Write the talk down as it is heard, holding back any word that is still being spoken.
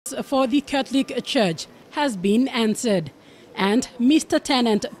For the Catholic Church has been answered, and Mr.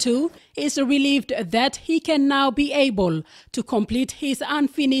 Tennent too is relieved that he can now be able to complete his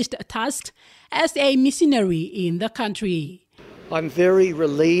unfinished task as a missionary in the country. I'm very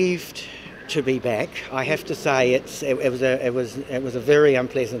relieved to be back. I have to say it was a very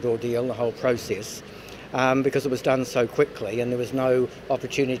unpleasant ordeal, the whole process, because it was done so quickly and there was no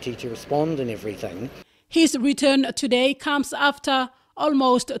opportunity to respond and everything. His return today comes after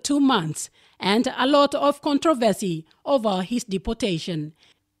almost 2 months and a lot of controversy over his deportation.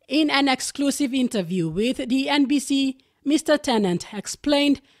 In an exclusive interview with the NBC, Mr. Tennent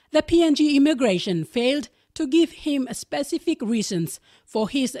explained the PNG immigration failed to give him specific reasons for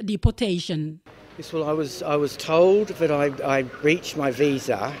his deportation. Yes, well, I was told that I breached my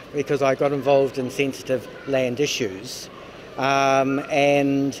visa because I got involved in sensitive land issues,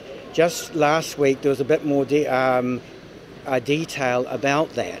 and just last week there was a bit more detail about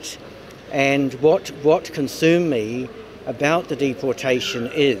that. And what concerned me about the deportation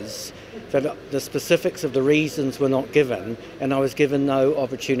is that the specifics of the reasons were not given, and I was given no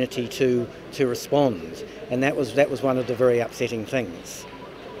opportunity to respond, and that was one of the very upsetting things.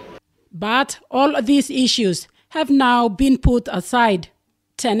 But all these issues have now been put aside.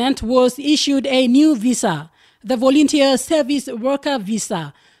 Tennent was issued a new visa, the Volunteer Service Worker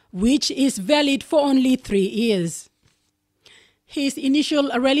Visa, which is valid for only 3 years. His initial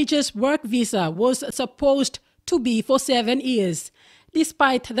religious work visa was supposed to be for 7 years.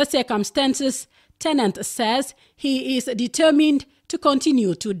 Despite the circumstances, Tennent says he is determined to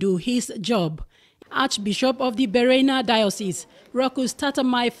continue to do his job. Archbishop of the Berena Diocese, Rokus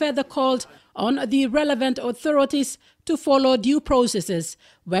Tatamai, further called on the relevant authorities to follow due processes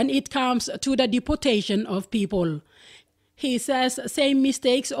when it comes to the deportation of people. He says same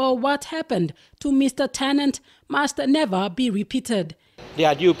mistakes or what happened to Mr. Tennent must never be repeated. There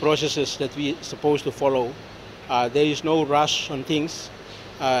are due processes that we are supposed to follow. There is no rush on things,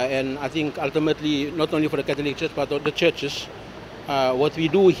 and I think ultimately not only for the Catholic Church but the churches, what we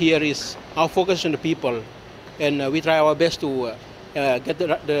do here is our focus on the people, and we try our best to get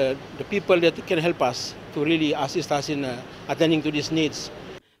the people that can help us to really assist us in attending to these needs.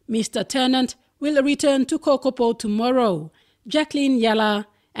 Mr. Tennent will return to Kokopo tomorrow. Jacqueline Yala,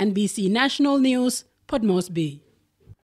 NBC National News, Port Moresby.